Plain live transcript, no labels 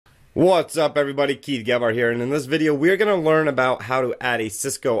What's up everybody, Keith Gebhardt here, and in this video we're going to learn about how to add a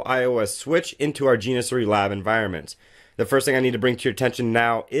Cisco iOS switch into our GNS3 lab environment. The first thing I need to bring to your attention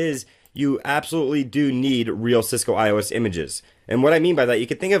now is you absolutely do need real Cisco iOS images. And what I mean by that, you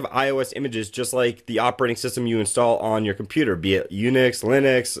can think of iOS images just like the operating system you install on your computer, be it Unix,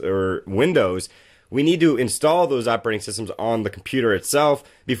 Linux, or Windows. We need to install those operating systems on the computer itself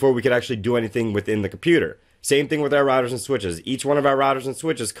before we could actually do anything within the computer. Same thing with our routers and switches. Each one of our routers and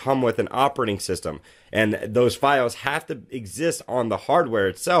switches come with an operating system, and those files have to exist on the hardware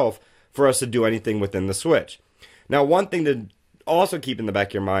itself for us to do anything within the switch. Now, one thing to also keep in the back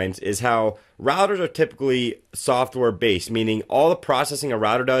of your minds is how routers are typically software based, meaning all the processing a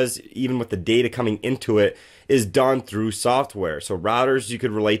router does, even with the data coming into it, is done through software. So routers you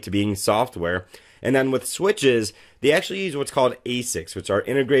could relate to being software. And then with switches, they actually use what's called ASICs, which are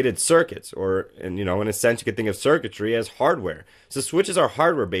integrated circuits, or, in a sense, you could think of circuitry as hardware. So switches are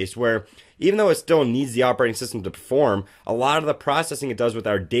hardware based, where even though it still needs the operating system to perform, a lot of the processing it does with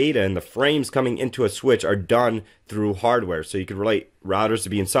our data and the frames coming into a switch are done through hardware. So you could relate routers to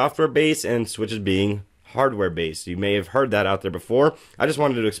being software based and switches being hardware based. You may have heard that out there before. I just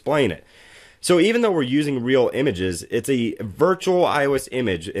wanted to explain it. So even though we're using real images, it's a virtual iOS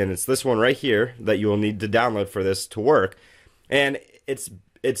image, and it's this one right here that you will need to download for this to work. And it's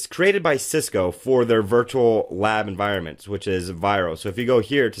created by Cisco for their virtual lab environments, which is Viral. So if you go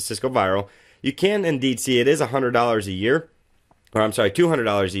here to Cisco Viral, you can indeed see it is $100 a year, or I'm sorry,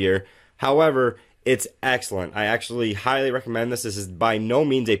 $200 a year. However, it's excellent. I actually highly recommend this. This is by no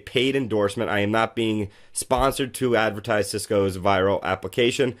means a paid endorsement. I am not being sponsored to advertise Cisco's Viral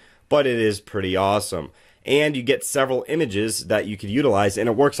application, but it is pretty awesome. And you get several images that you could utilize, and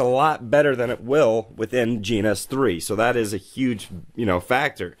it works a lot better than it will within GNS3. So that is a huge,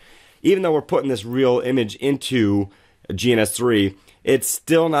 factor. Even though we're putting this real image into GNS3, it's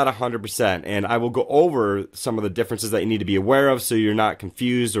still not 100%. And I will go over some of the differences that you need to be aware of so you're not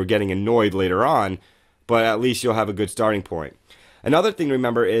confused or getting annoyed later on, but at least you'll have a good starting point. Another thing to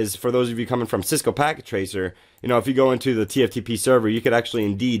remember is, for those of you coming from Cisco Packet Tracer, if you go into the TFTP server, you could actually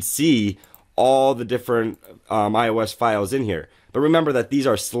indeed see all the different iOS files in here. But remember that these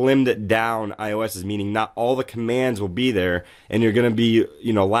are slimmed down iOSs, meaning not all the commands will be there, and you're going to be,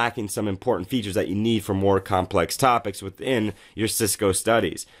 lacking some important features that you need for more complex topics within your Cisco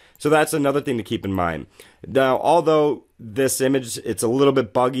studies. So that's another thing to keep in mind. Now, although this image, it's a little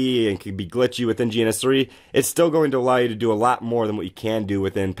bit buggy and can be glitchy within GNS3, it's still going to allow you to do a lot more than what you can do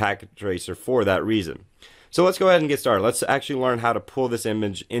within Packet Tracer for that reason. So let's go ahead and get started. Let's actually learn how to pull this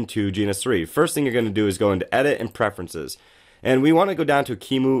image into GNS3. First thing you're going to do is go into Edit and Preferences. And we want to go down to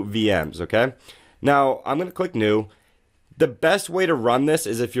QEMU VMs, okay? Now, I'm going to click New. The best way to run this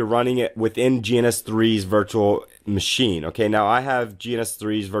is if you're running it within GNS3's virtual machine, okay? Now, I have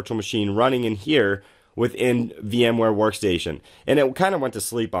GNS3's virtual machine running in here within VMware Workstation. And it kind of went to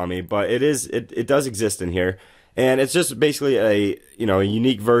sleep on me, but it does exist in here. And it's just basically a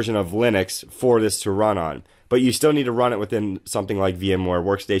unique version of Linux for this to run on. But you still need to run it within something like VMware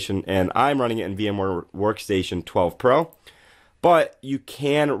Workstation, and I'm running it in VMware Workstation 12 Pro. But you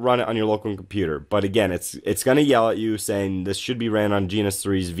can run it on your local computer. But again, it's going to yell at you saying this should be ran on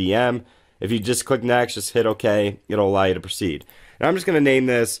GNS3's VM. If you just click Next, just hit OK, it'll allow you to proceed. And I'm just going to name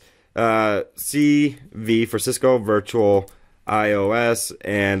this CV for Cisco Virtual iOS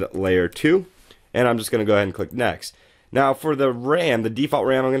and Layer 2. And I'm just going to go ahead and click Next. Now for the RAM, the default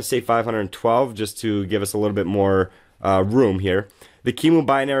RAM, I'm going to say 512 just to give us a little bit more room here. The QEMU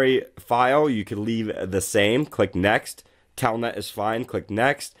binary file, you could leave the same. Click Next. Telnet is fine. Click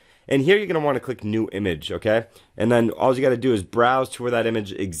Next. And here you're going to want to click New Image, okay? And then all you got to do is browse to where that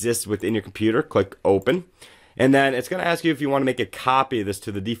image exists within your computer. Click Open. And then it's going to ask you if you want to make a copy of this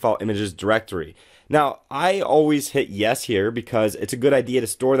to the default images directory. Now, I always hit yes here because it's a good idea to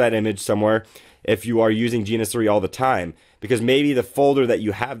store that image somewhere if you are using GNS3 all the time, because maybe the folder that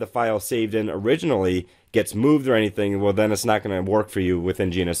you have the file saved in originally gets moved or anything, well then it's not going to work for you within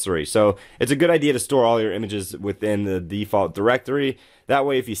GNS3. So it's a good idea to store all your images within the default directory. That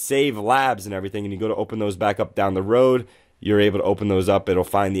way if you save labs and everything and you go to open those back up down the road, you're able to open those up, it'll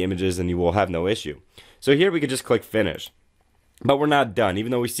find the images and you will have no issue. So here we could just click Finish. But we're not done. Even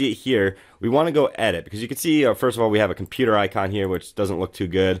though we see it here, we want to go edit, because you can see, first of all, we have a computer icon here, which doesn't look too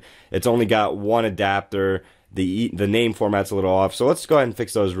good. It's only got one adapter. The name format's a little off. So let's go ahead and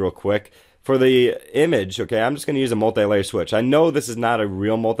fix those real quick. For the image, okay, I'm just going to use a multi-layer switch. I know this is not a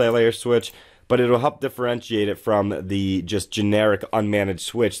real multi-layer switch, but it'll help differentiate it from the just generic unmanaged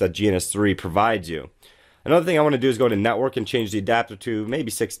switch that GNS3 provides you. Another thing I want to do is go to Network and change the adapter to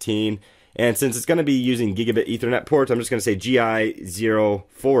maybe 16. And since it's going to be using gigabit Ethernet ports, I'm just going to say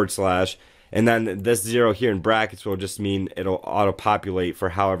GI0 / and then this 0 here in brackets will just mean it'll auto-populate for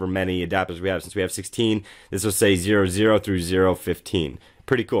however many adapters we have. Since we have 16, this will say 00 through 015.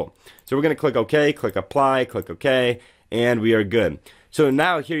 Pretty cool. So we're going to click OK, click Apply, click OK, and we are good. So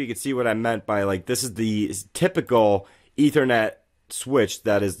now here you can see what I meant by, like, this is the typical Ethernet switch,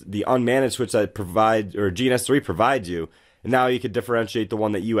 that is the unmanaged switch that GNS3 provides you. And now you could differentiate the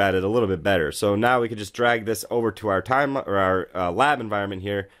one that you added a little bit better. So now we could just drag this over to our lab environment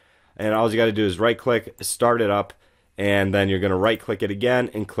here. And all you got to do is right click, start it up, and then you're going to right click it again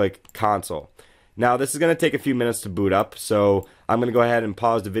and click console. Now this is going to take a few minutes to boot up, so I'm going to go ahead and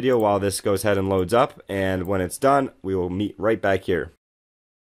pause the video while this goes ahead and loads up, and when it's done we will meet right back here.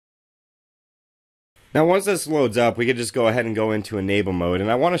 Now once this loads up, we can just go ahead and go into enable mode, and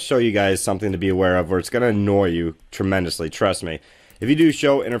I want to show you guys something to be aware of, or it's going to annoy you tremendously, trust me. If you do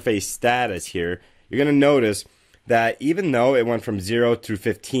show interface status here, you're going to notice that even though it went from 0 through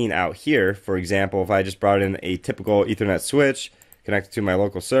 15 out here, for example, if I just brought in a typical Ethernet switch connected to my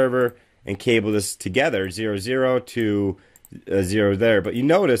local server and cable this together, 00 to 0 there, but you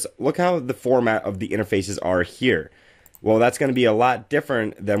notice, look how the format of the interfaces are here. Well, that's going to be a lot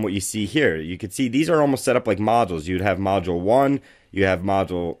different than what you see here. You can see these are almost set up like modules. You'd have module 1, you have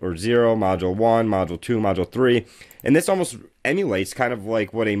module 0, module 1, module 2, module 3, and this almost emulates kind of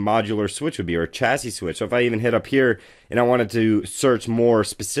like what a modular switch would be, or a chassis switch. So if I even hit up here and I wanted to search more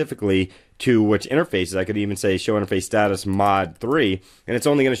specifically to which interfaces, I could even say show interface status mod 3, and it's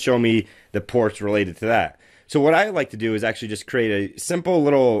only going to show me the ports related to that. So what I like to do is actually just create a simple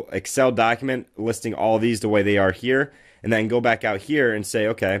little Excel document listing all these the way they are here, and then go back out here and say,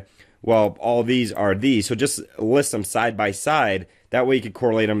 okay, well, all these are these. So just list them side by side. That way you can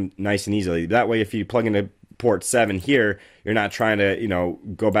correlate them nice and easily. That way if you plug into port 7 here, you're not trying to, you know,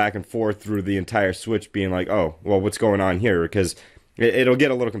 go back and forth through the entire switch being like, oh, well, what's going on here? Because it'll get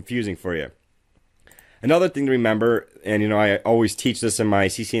a little confusing for you. Another thing to remember, and you know, I always teach this in my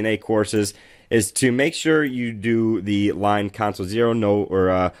CCNA courses, is to make sure you do the line console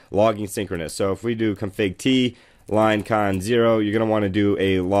 0 logging synchronous. So if we do config T line con 0, you're going to want to do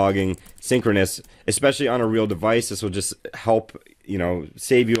a logging synchronous, especially on a real device. This will just help, you know,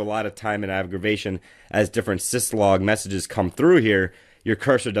 save you a lot of time and aggravation as different syslog messages come through here. Your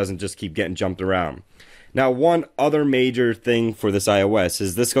cursor doesn't just keep getting jumped around. Now, one other major thing for this iOS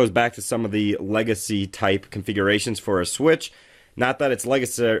is this goes back to some of the legacy type configurations for a switch. Not that it's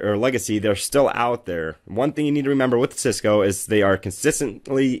legacy, they're still out there. One thing you need to remember with Cisco is they are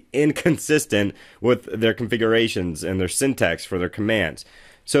consistently inconsistent with their configurations and their syntax for their commands.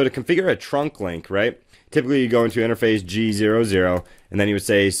 So to configure a trunk link, right? Typically you go into interface G00 and then you would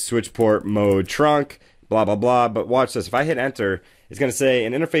say switch port mode trunk, blah, blah, blah. But watch this. If I hit enter, it's going to say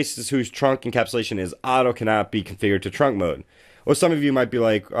an interface whose trunk encapsulation is auto cannot be configured to trunk mode. Well, some of you might be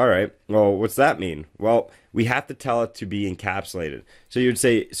like, all right, well, what's that mean? Well, we have to tell it to be encapsulated. So you would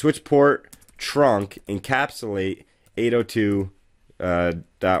say switch port trunk encapsulate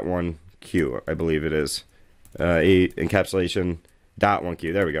 802.1Q, I believe it is. Encapsulation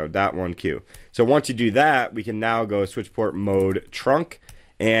 .1Q. There we go, .1Q. So once you do that, we can now go switch port mode trunk,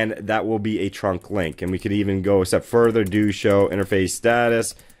 and that will be a trunk link. And we could even go a step further, do show interface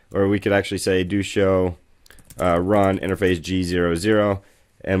status, or we could actually say do show run interface G00,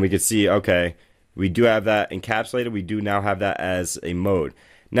 and we could see, okay, we do have that encapsulated. We do now have that as a mode.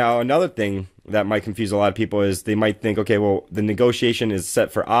 Now, another thing that might confuse a lot of people is they might think, okay, well, the negotiation is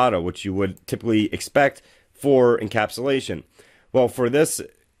set for auto, which you would typically expect for encapsulation. Well, for this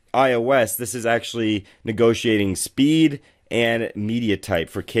iOS, this is actually negotiating speed and media type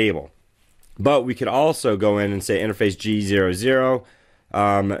for cable. But we could also go in and say interface G00,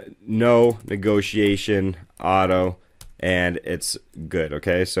 no negotiation, auto, and it's good.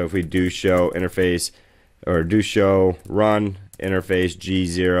 Okay, so if we do show interface, or do show run interface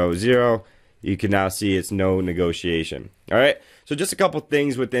G00, you can now see it's no negotiation. All right, so just a couple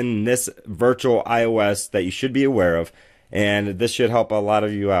things within this virtual iOS that you should be aware of, and this should help a lot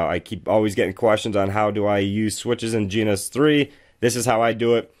of you out. I keep always getting questions on how do I use switches in GNS3. This is how I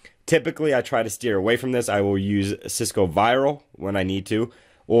do it. Typically, I try to steer away from this. I will use Cisco Viral when I need to,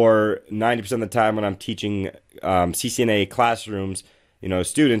 or 90% of the time when I'm teaching CCNA classrooms, you know,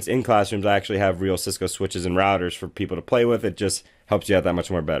 students in classrooms, I actually have real Cisco switches and routers for people to play with. It just helps you out that much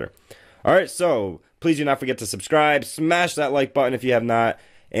more better. All right, so please do not forget to subscribe, smash that like button if you have not,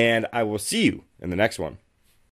 and I will see you in the next one.